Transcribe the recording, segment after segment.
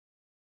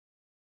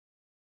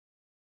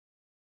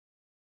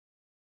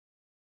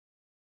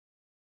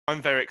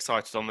I'm very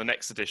excited on the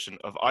next edition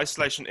of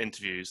Isolation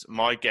Interviews.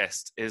 My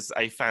guest is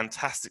a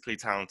fantastically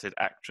talented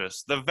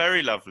actress, the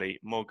very lovely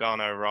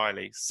Morgana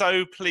O'Reilly.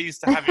 So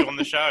pleased to have you on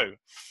the show.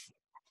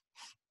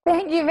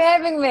 Thank you for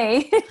having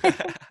me.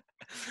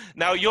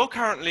 Now, you're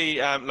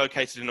currently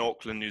located in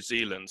Auckland, New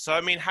Zealand. So,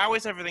 I mean, how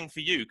is everything for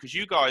you? Because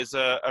you guys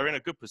are in a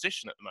good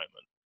position at the moment.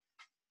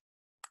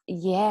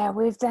 Yeah,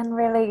 we've done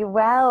really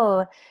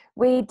well.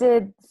 We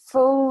did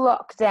full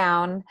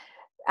lockdown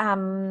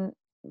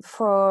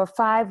for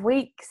 5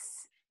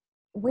 weeks.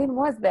 When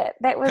was that?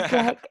 That was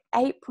like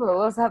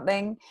April or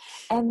something.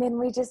 And then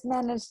we just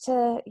managed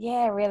to,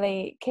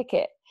 really kick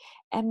it.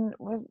 And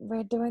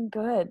we're doing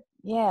good.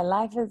 Yeah,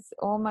 life is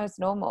almost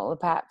normal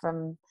apart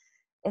from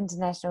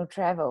international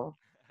travel.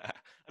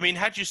 I mean,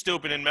 had you still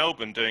been in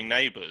Melbourne doing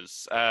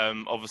Neighbours,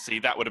 obviously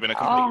that would have been a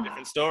completely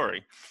different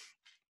story.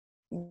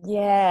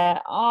 Yeah.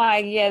 Oh,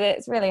 yeah,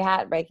 that's really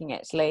heartbreaking,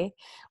 actually.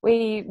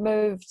 We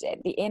moved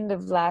at the end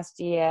of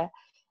last year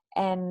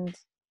and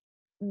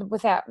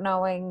without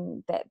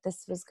knowing that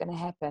this was going to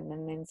happen.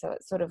 And then so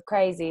it's sort of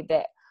crazy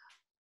that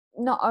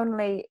not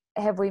only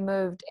have we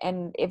moved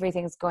and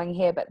everything's going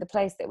here, but the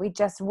place that we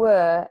just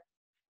were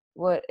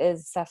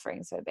is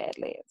suffering so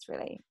badly. It's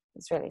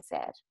really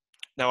sad.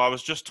 Now, I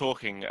was just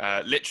talking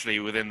literally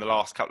within the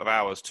last couple of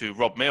hours to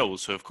Rob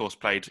Mills, who of course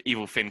played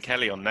Evil Finn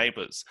Kelly on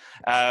Neighbours.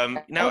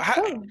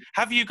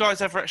 Have you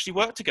guys ever actually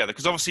worked together?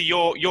 Because obviously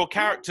your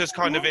characters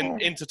kind of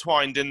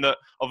intertwined in that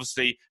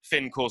obviously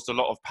Finn caused a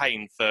lot of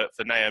pain for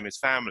Naomi's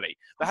family.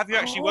 But have you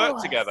actually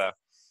worked together?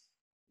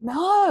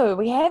 No,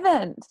 we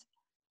haven't.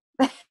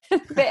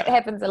 That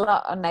happens a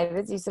lot on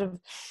Neighbours. You sort of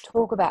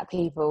talk about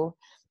people,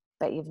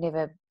 but you've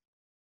never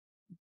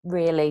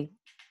really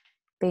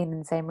been in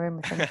the same room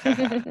with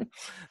them.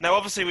 Now,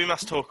 obviously, we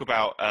must talk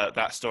about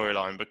that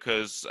storyline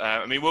because,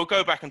 I mean, we'll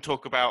go back and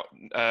talk about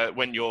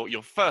when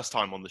your first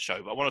time on the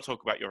show, but I want to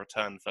talk about your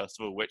return first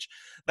of all, which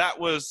that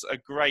was a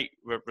great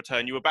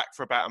return. You were back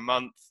for about a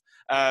month.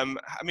 I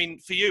mean,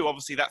 for you,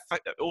 obviously, that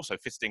also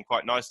fitted in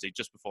quite nicely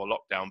just before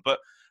lockdown. But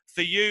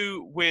for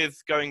you, with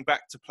going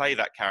back to play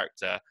that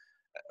character,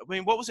 I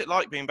mean, what was it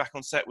like being back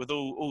on set with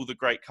all the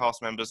great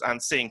cast members and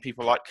seeing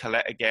people like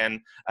Colette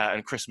again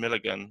and Chris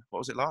Milligan? What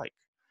was it like?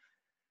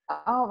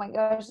 Oh my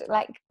gosh,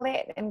 like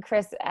Colette and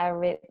Chris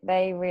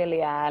they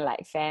really are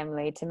like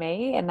family to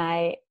me. And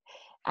I,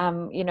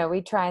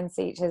 we try and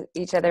see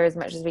each other as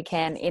much as we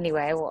can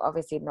anyway. Well,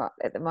 obviously not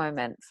at the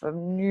moment for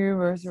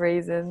numerous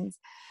reasons.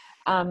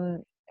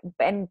 And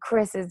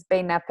Chris has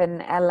been up in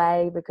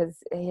LA because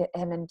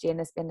him and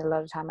Jenna spend a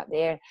lot of time up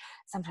there.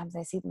 Sometimes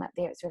I see them up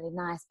there. It's really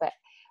nice. But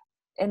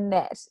in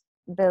that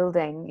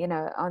building,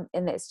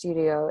 in that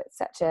studio, it's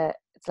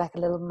like a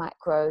little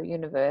micro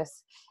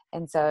universe.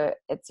 And so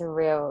it's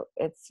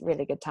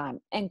really good time.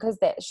 And because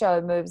that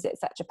show moves at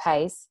such a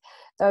pace,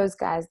 those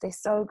guys, they're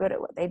so good at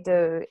what they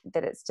do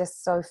that it's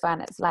just so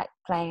fun. It's like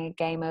playing a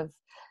game of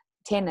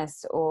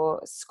tennis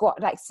or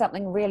squat, like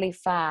something really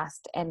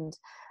fast. And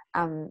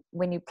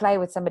when you play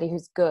with somebody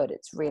who's good,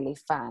 it's really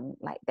fun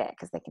like that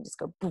because they can just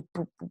go poof,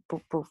 poof, poof,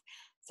 poof, poof.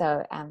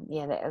 So,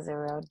 that was a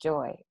real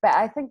joy. But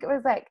I think it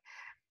was like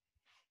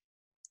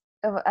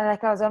I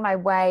was on my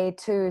way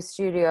to a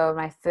studio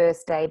my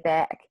first day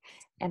back,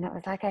 and it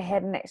was like I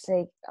hadn't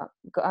actually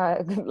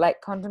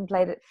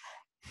contemplated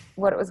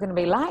what it was going to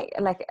be like.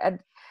 Like I'd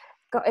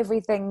got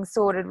everything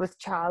sorted with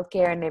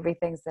childcare and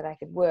everything so that I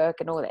could work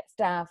and all that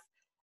stuff.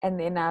 And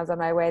then I was on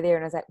my way there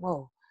and I was like,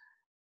 whoa,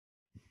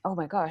 oh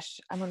my gosh,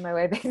 I'm on my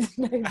way back to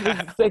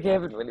Neighbours. Like I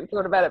haven't really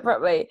thought about it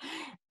properly.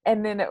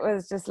 And then it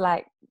was just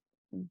like,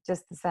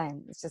 just the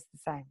same. It's just the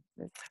same.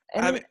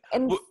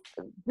 In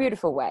a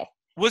beautiful way.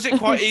 Was it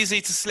quite easy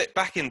to slip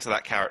back into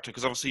that character?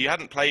 Because obviously you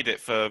hadn't played it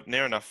for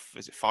near enough,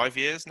 is it 5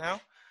 years now?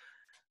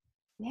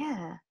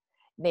 Yeah,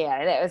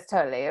 that was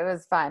it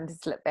was fun to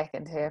slip back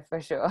into her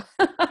for sure.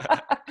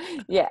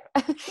 Yeah.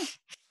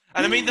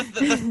 And I mean,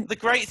 the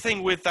great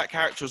thing with that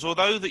character is,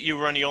 although that you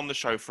were only on the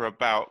show for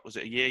about, was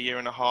it a year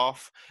and a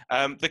half,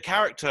 the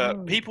character,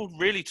 people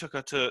really took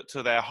her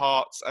to their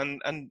hearts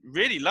and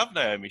really loved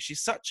Naomi.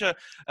 She's such a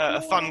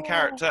fun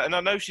character. And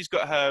I know she's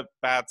got her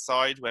bad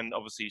side when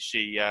obviously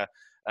she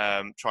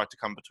tried to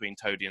come between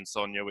Toadie and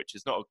Sonia, which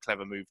is not a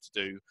clever move to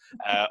do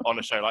on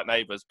a show like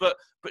Neighbours. But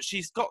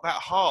she's got that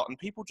heart, and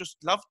people just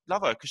love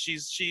her because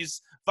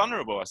she's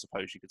vulnerable, I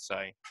suppose you could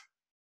say.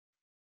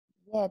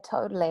 Yeah,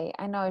 totally.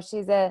 I know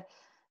she's a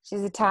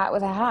tart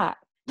with a heart,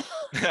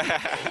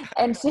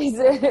 and she's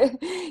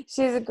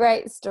a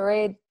great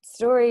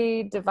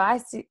story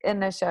device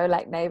in a show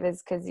like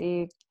Neighbours because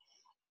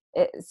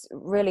it's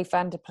really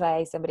fun to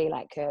play somebody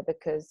like her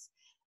because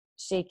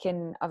she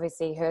can,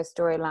 obviously her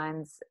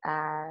storylines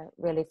are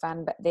really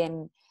fun, but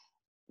then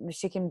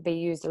she can be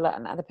used a lot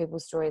in other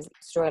people's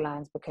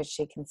storylines because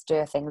she can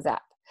stir things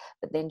up.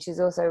 But then she's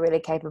also really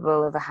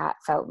capable of a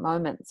heartfelt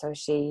moment, so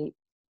she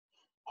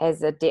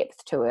has a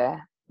depth to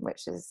her,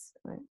 which is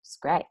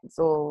great. It's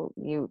all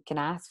you can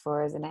ask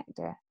for as an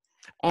actor.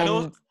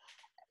 And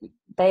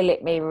they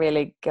let me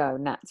really go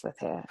nuts with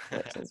her,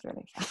 which is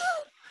really fun.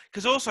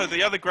 Because also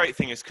the other great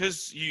thing is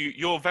because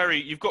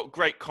you've got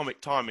great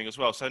comic timing as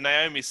well. So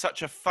Naomi's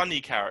such a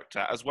funny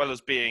character as well as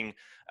being,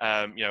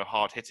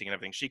 hard hitting and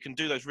everything. She can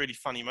do those really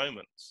funny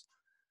moments.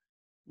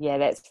 Yeah,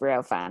 that's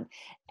real fun.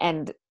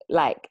 And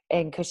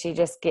because she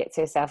just gets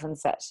herself in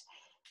such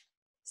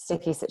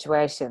sticky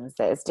situations,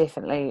 that is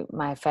definitely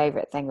my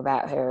favorite thing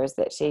about her, is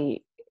that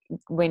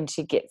when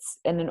she gets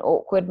in an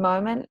awkward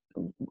moment,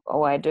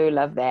 oh, I do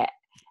love that.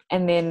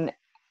 And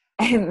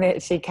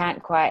that she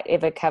can't quite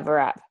ever cover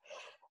up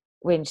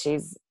when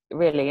she's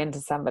really into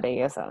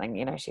somebody or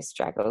something, she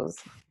struggles.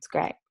 It's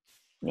great.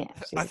 Yeah,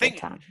 she's I a good think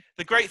time.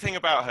 the great thing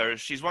about her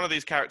is she's one of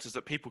these characters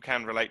that people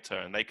can relate to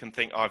her, and they can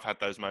think, I've had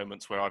those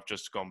moments where I've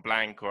just gone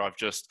blank, or I've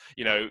just,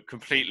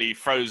 completely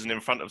frozen in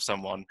front of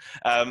someone.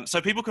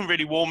 So people can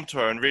really warm to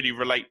her and really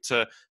relate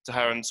to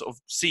her and sort of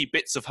see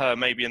bits of her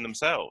maybe in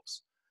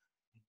themselves.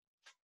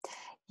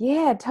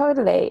 Yeah,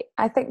 totally.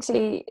 I think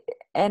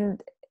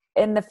and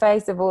in the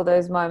face of all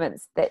those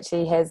moments, that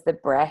she has the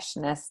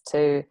brashness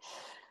to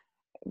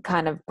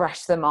kind of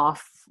brush them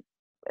off,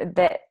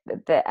 that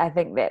I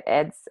think that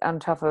adds on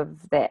top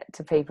of that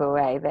to people,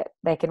 that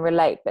they can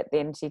relate, but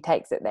then she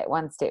takes it that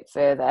one step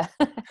further.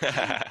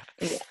 Yeah.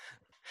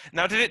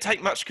 Now, did it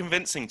take much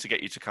convincing to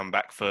get you to come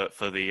back for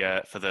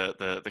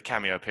the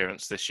cameo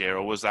appearance this year,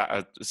 or was that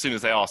as soon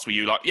as they asked, were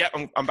you like, yeah,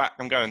 I'm back,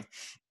 I'm going?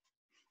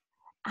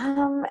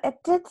 It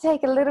did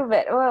take a little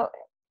bit. Well,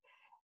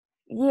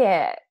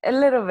 yeah, a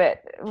little bit.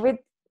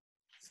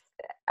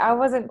 I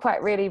wasn't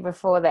quite ready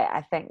before that,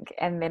 I think,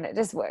 and then it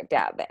just worked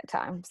out that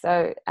time.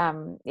 So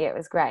yeah, it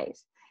was great,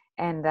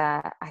 and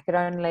I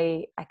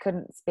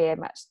couldn't spare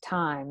much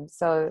time,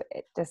 so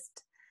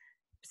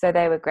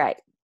they were great.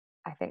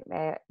 I think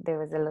there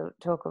was a little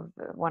talk of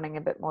wanting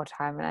a bit more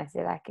time, and I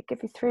said I could give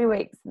you 3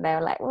 weeks, and they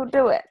were like, "We'll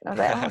do it." And I was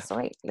like, "Oh,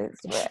 sweet,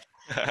 let's do it."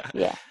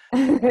 Yeah.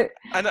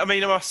 And I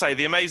mean, I must say,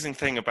 the amazing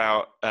thing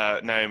about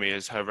Naomi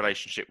is her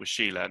relationship with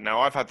Sheila.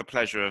 Now, I've had the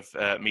pleasure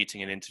of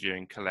meeting and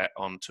interviewing Colette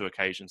on 2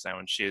 occasions now,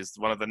 and she is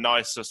one of the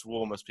nicest,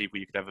 warmest people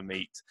you could ever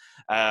meet.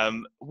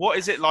 What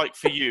is it like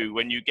for you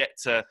when you get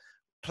to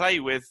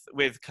play with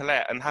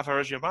Colette and have her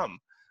as your mum?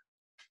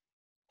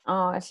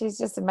 Oh, she's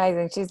just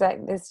amazing. She's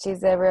like this.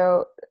 She's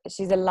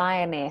a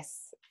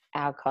lioness,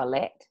 our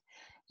Colette.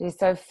 She's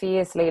so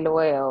fiercely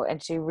loyal,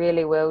 and she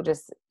really will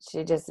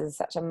she just is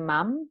such a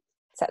mum,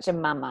 such a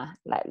mama,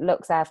 like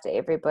looks after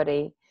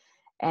everybody,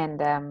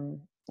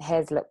 and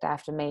has looked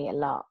after me a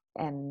lot.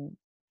 And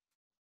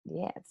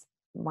yeah, it's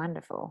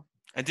wonderful.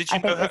 And did I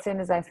you know think her? as soon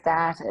as I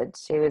started,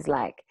 she was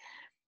like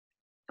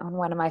on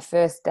one of my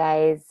first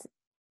days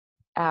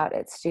out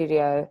at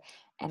studio,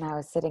 and I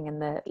was sitting in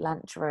the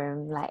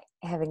lunchroom, like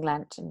having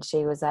lunch, and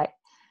she was like,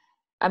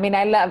 I mean,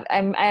 I love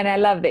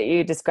that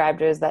you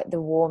described her as like the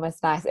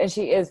warmest, nice, and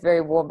she is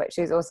very warm, but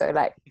she's also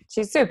like,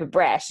 she's super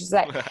brash. She's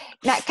like,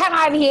 "No, come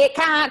over here,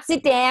 come on,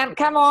 sit down,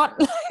 come on."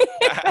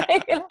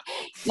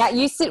 Now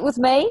you sit with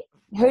me.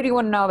 Who do you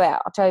want to know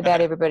about? I'll tell you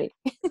about everybody.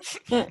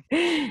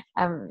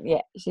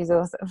 Yeah, she's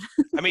awesome.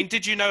 I mean,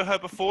 did you know her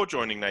before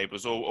joining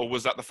Neighbours, or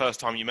was that the first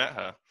time you met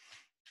her?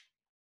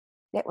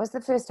 That was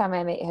the first time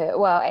I met her.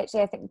 Well,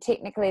 actually, I think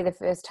technically the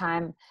first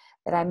time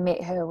that I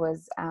met her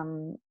was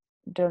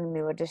during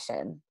the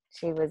audition.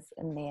 She was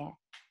in there.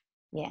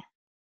 Yeah.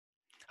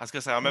 I was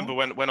going to say, I remember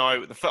when I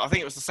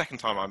think it was the second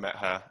time I met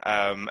her,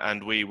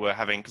 and we were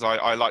having, because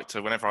I like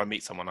to, whenever I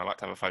meet someone, I like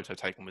to have a photo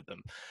taken with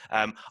them.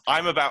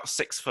 I'm about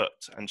 6 foot,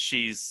 and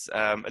she's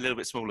a little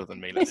bit smaller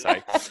than me, let's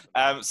say.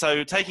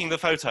 So taking the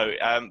photo,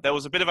 there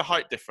was a bit of a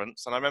height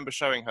difference, and I remember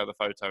showing her the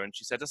photo, and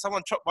she said, "Has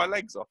someone chopped my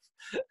legs off?"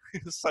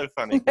 It was so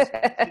funny.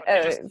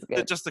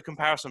 Just the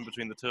comparison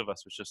between the two of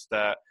us was just,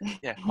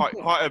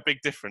 quite a big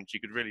difference. You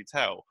could really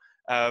tell.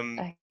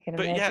 I can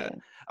But yeah,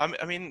 imagine.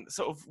 I mean,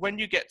 sort of when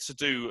you get to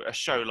do a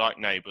show like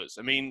Neighbours,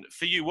 I mean,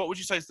 for you, what would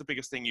you say is the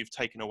biggest thing you've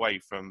taken away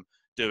from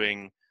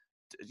doing,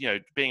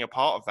 being a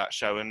part of that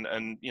show? And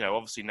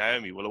obviously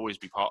Naomi will always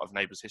be part of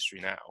Neighbours history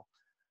now.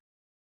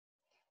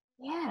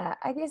 Yeah,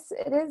 I guess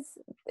it is.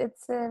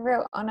 It's a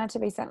real honor to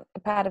be a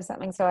part of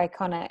something so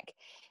iconic,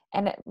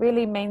 and it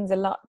really means a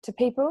lot to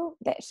people.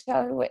 That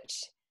show,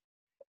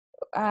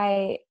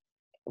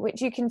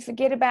 which you can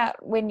forget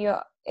about when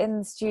you're in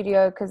the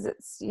studio, because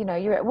it's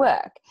you're at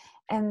work,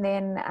 and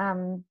then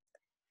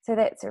so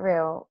that's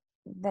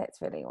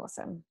really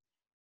awesome.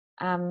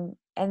 And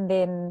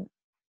then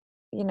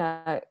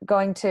I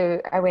went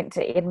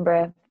to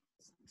Edinburgh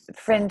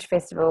Fringe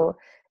Festival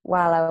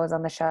while I was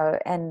on the show,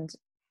 and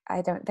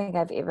I don't think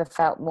I've ever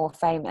felt more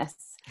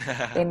famous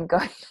than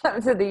going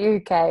up to the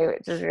UK,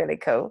 which is really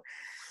cool.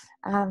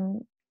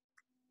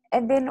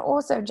 And then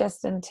also,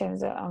 just in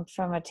terms of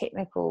from a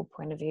technical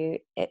point of view,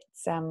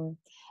 it's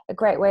a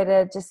great way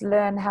to just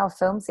learn how a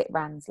film set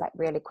runs, like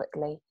really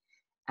quickly,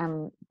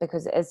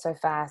 because it is so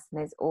fast, and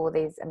there's all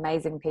these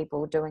amazing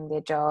people doing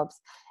their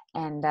jobs.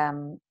 And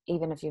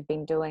even if you've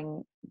been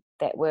doing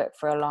that work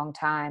for a long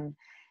time,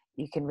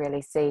 you can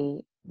really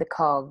see the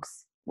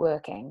cogs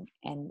working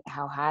and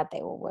how hard they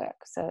all work.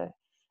 So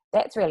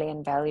that's really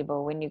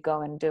invaluable when you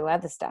go and do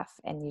other stuff,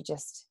 and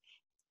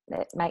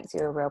it makes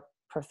you a real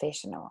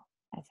professional.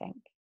 I think.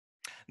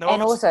 Now,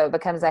 And also it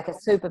becomes like a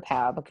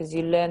superpower because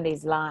you learn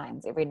these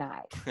lines every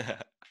night.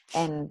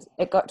 And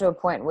it got to a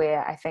point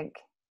where I think,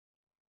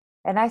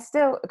 and I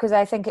still, because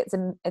I think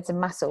it's a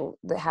muscle,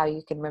 that how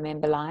you can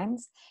remember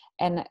lines.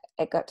 And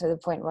it got to the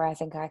point where I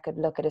think I could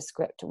look at a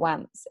script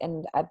once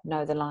and I'd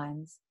know the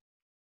lines.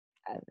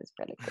 It was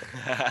really cool.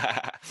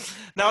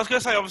 Now, I was going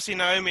to say, obviously,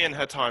 Naomi in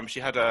her time, she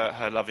had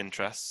her love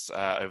interests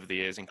over the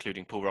years,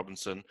 including Paul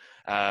Robinson,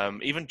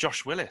 even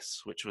Josh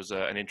Willis, which was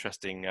an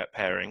interesting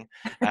pairing.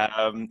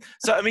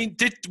 So, I mean,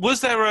 was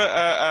there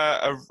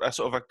a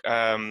sort of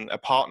a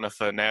partner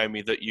for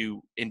Naomi that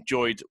you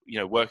enjoyed,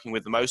 working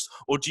with the most,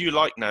 or do you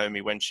like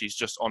Naomi when she's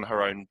just on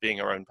her own, being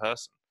her own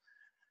person?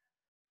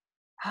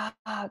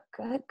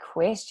 Good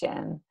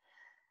question.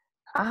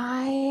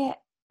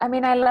 I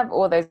mean, I love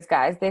all those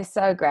guys. They're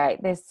so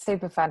great. They're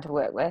super fun to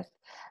work with.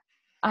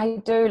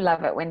 I do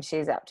love it when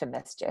she's up to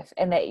mischief,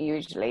 and that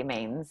usually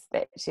means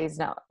that she's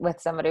not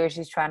with somebody or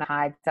she's trying to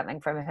hide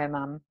something from her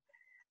mum.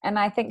 And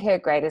I think her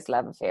greatest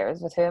love affair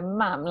is with her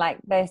mum. Like,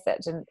 they're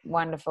such a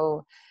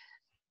wonderful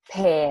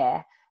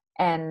pair.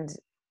 And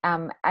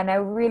I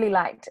really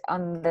liked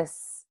on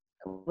this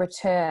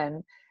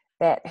return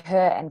that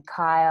her and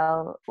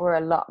Kyle were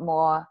a lot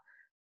more,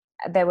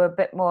 they were a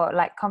bit more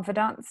like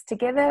confidants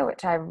together,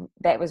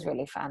 that was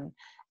really fun.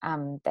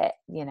 That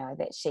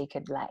that she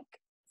could like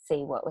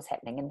see what was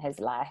happening in his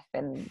life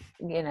and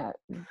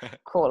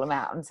call him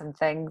out on some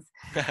things.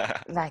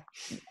 Like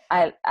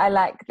I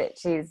like that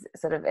she's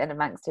sort of in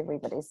amongst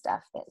everybody's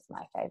stuff. That's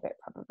my favorite,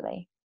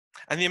 probably.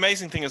 And the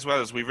amazing thing as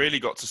well is we really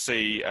got to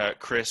see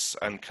Chris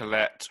and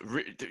Colette,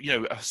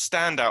 a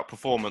standout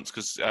performance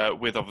because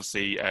with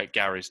obviously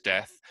Gary's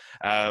death.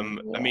 I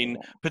mean,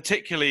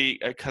 particularly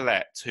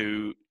Colette,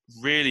 who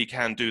really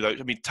can do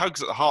those. I mean,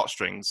 tugs at the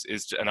heartstrings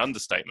is an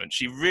understatement.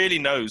 She really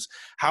knows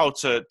how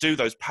to do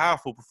those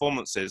powerful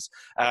performances.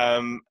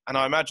 And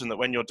I imagine that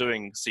when you're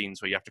doing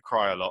scenes where you have to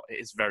cry a lot, it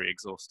is very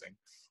exhausting.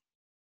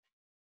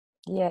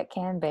 Yeah, it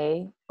can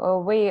be.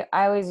 Well,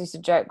 I always used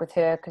to joke with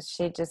her because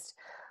she'd just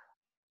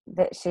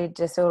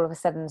all of a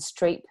sudden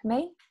streep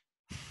me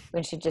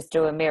when she'd just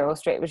do a Meryl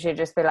Streep, where she'd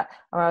just be like,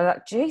 oh, I was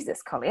like,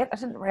 Jesus, Colette, I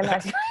didn't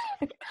realise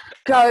you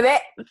go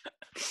that.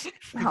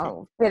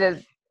 Oh,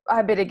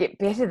 I better get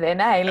better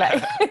then, eh?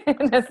 Like,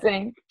 in a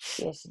scene.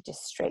 Yeah, she'd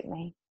just streep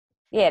me.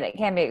 Yeah, and it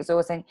can be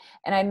exhausting.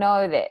 And I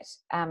know that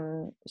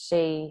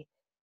she,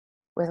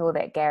 with all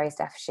that Gary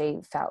stuff, she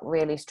felt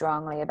really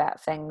strongly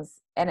about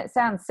things. And it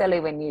sounds silly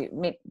when you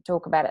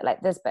talk about it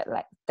like this, but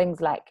like things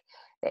like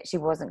that she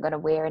wasn't going to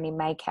wear any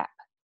makeup.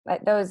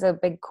 Like, those are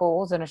big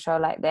calls on a show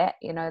like that,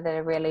 that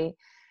are really,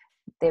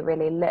 they're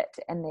really lit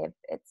and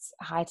it's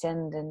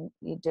heightened and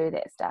you do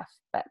that stuff.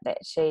 But that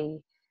she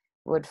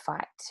would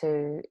fight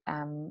to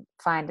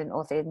find an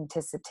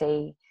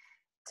authenticity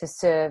to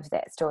serve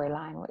that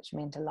storyline, which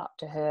meant a lot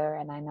to her,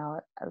 and I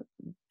know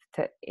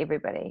to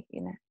everybody,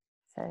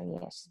 So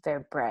yeah, she's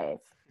very brave.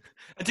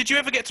 And did you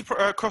ever get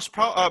to cross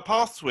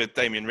paths with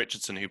Damien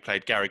Richardson, who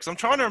played Gary? Because I'm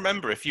trying to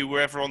remember if you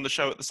were ever on the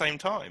show at the same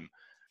time.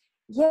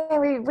 Yeah,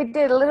 we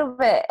did a little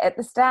bit at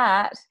the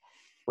start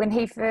when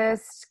he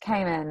first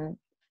came in,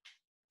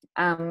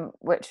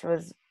 which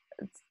was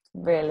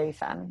really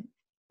fun.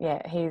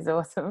 Yeah, he's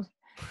awesome.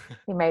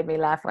 He made me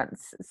laugh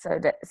once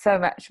so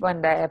much.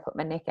 One day I put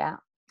my neck out.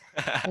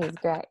 He was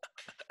great.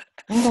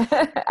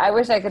 I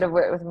wish I could have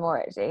worked with him more,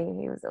 actually.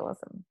 He was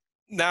awesome.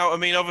 Now, I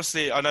mean,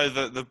 obviously, I know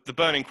that the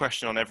burning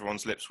question on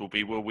everyone's lips will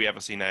be, will we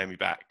ever see Naomi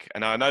back?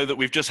 And I know that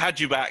we've just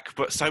had you back,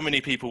 but so many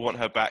people want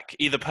her back,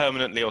 either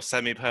permanently or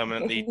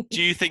semi-permanently.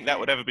 Do you think that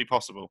would ever be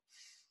possible?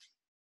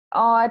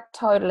 Oh,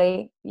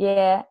 totally.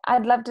 Yeah.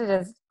 I'd love to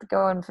just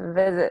go on for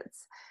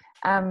visits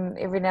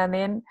every now and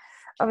then.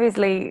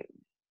 Obviously,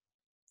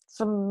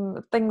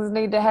 some things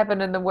need to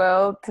happen in the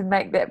world to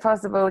make that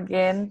possible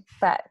again.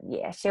 But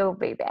yeah, she'll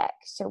be back.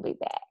 She'll be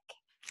back.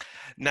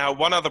 Now,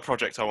 one other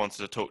project I wanted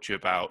to talk to you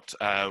about,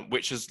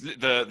 which is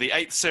the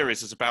 8th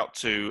series is about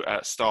to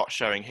start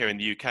showing here in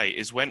the UK,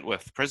 is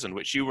Wentworth Prison,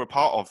 which you were a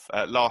part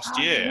of last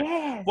year.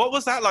 Yes. What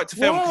was that like to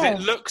film? Because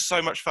it looks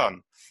so much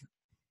fun.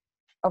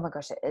 Oh my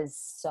gosh, it is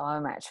so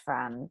much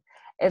fun.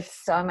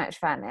 It's so much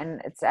fun, and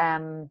it's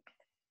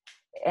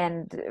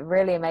and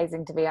really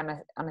amazing to be on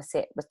a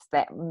set with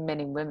that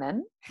many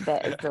women.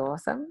 That is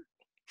awesome.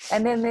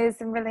 And then there's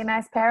some really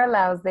nice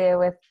parallels there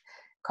with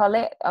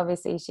Colette.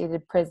 Obviously, she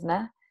did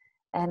Prisoner.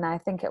 And I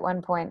think at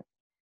one point,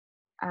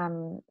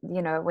 when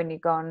you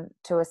go on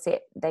to a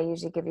set, they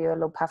usually give you a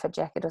little puffer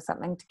jacket or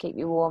something to keep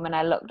you warm. And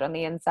I looked on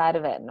the inside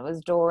of it, and it was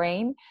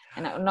Doreen.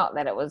 And not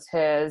that it was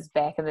hers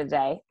back in the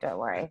day. Don't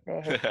worry,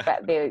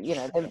 but they're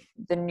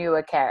the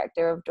newer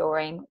character of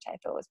Doreen, which I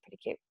thought was pretty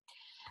cute.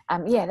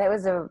 Yeah, that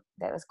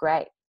was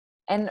great.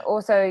 And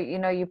also,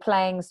 you're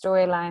playing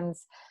storylines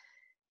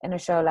in a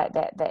show like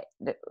that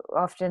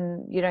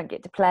often you don't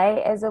get to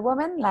play as a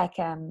woman, like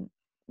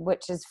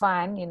which is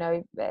fine.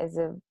 As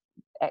a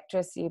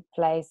actress, you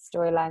play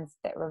storylines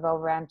that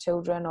revolve around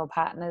children or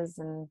partners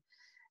and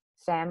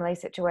family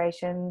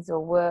situations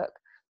or work,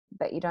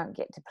 but you don't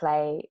get to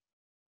play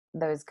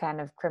those kind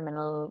of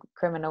criminal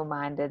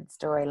minded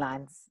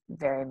storylines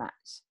very much,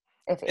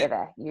 if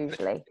ever,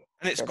 usually.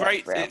 And it's So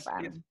great. that's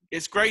real fun.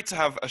 It's great to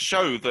have a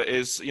show that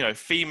is, you know,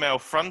 female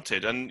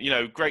fronted, and, you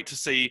know, great to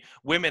see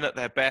women at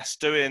their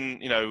best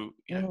doing, you know,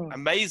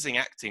 amazing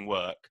acting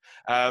work.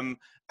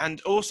 And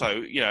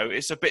also, you know,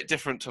 it's a bit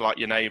different to like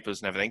your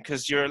Neighbours and everything,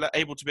 because you're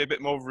able to be a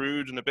bit more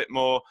rude and a bit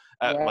more.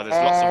 Well, there's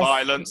lots of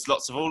violence,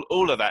 lots of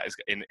all of that is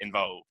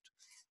involved.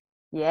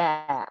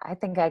 Yeah, I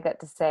think I got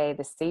to say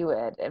the C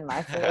word in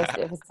my first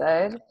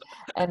episode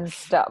and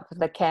stop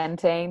the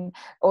canteen.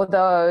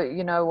 Although,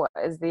 you know what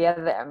is the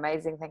other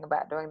amazing thing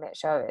about doing that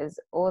show is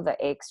all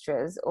the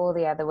extras, all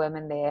the other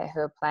women there who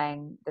are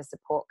playing the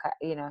support,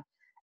 you know,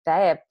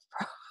 they're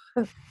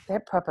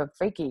proper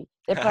freaky.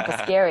 They're proper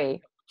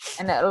scary.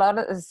 And a lot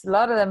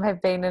of them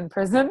have been in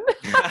prison.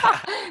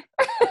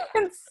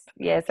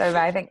 Yeah, so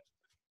I think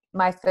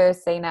my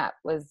first scene up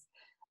was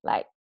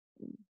like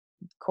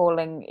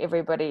calling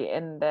everybody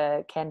in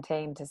the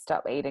canteen to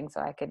stop eating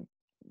so I could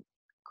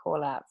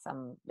call out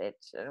some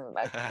bitch. And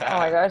like, oh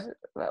my gosh,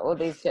 all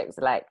these chicks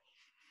are like,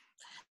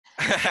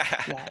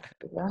 yeah.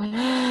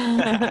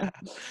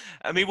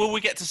 I mean, will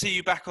we get to see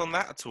you back on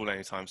that at all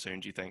anytime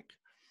soon, do you think?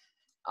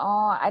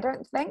 Oh, I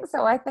don't think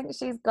so. I think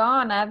she's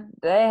gone.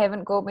 They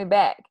haven't called me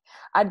back.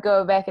 I'd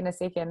go back in a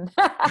second.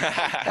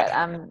 But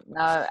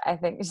no, I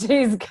think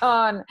she's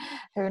gone.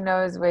 Who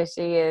knows where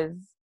she is?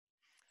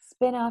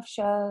 Spin-off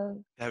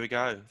show. There we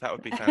go. That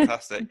would be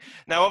fantastic.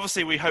 Now,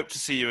 obviously, we hope to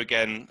see you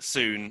again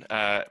soon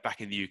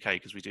back in the UK,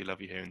 because we do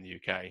love you here in the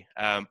UK.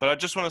 But I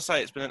just want to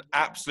say it's been an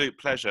absolute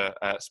pleasure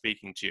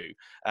speaking to you.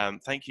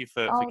 Thank you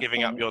for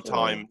giving up your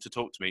time to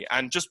talk to me.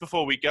 And just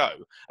before we go,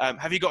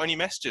 have you got any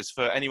messages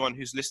for anyone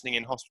who's listening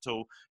in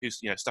hospital, who's,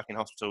 you know, stuck in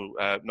hospital,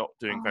 not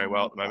doing very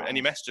well at the moment?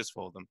 Any messages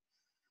for them?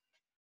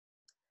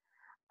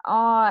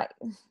 Oh,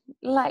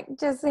 like,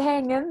 just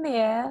hang in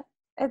there.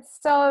 It's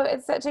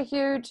such a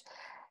huge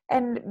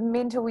and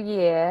mental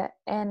year,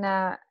 and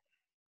I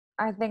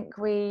think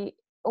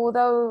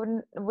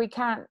although we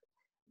can't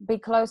be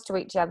close to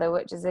each other,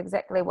 which is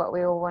exactly what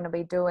we all want to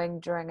be doing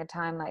during a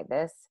time like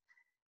this,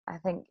 I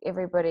think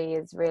everybody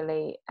is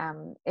really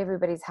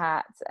everybody's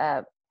hearts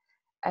are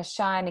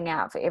shining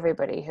out for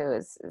everybody who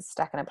is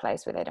stuck in a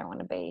place where they don't want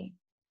to be.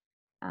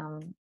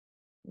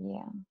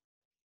 Yeah.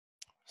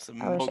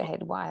 I wish I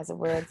had wiser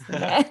words than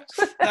that.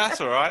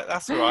 That's all right.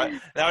 That's all right.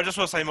 Now, I just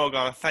want to say,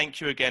 Morgana,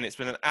 thank you again. It's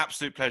been an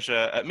absolute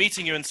pleasure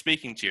meeting you and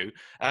speaking to you.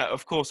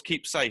 Of course,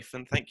 keep safe,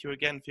 and thank you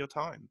again for your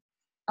time.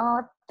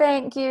 Oh,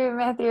 thank you,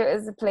 Matthew. It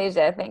was a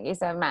pleasure. Thank you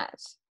so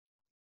much.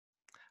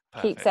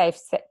 Perfect. Keep safe.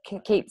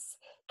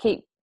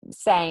 Keep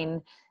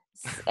sane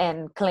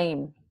and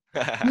clean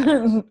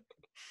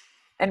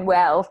and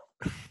well.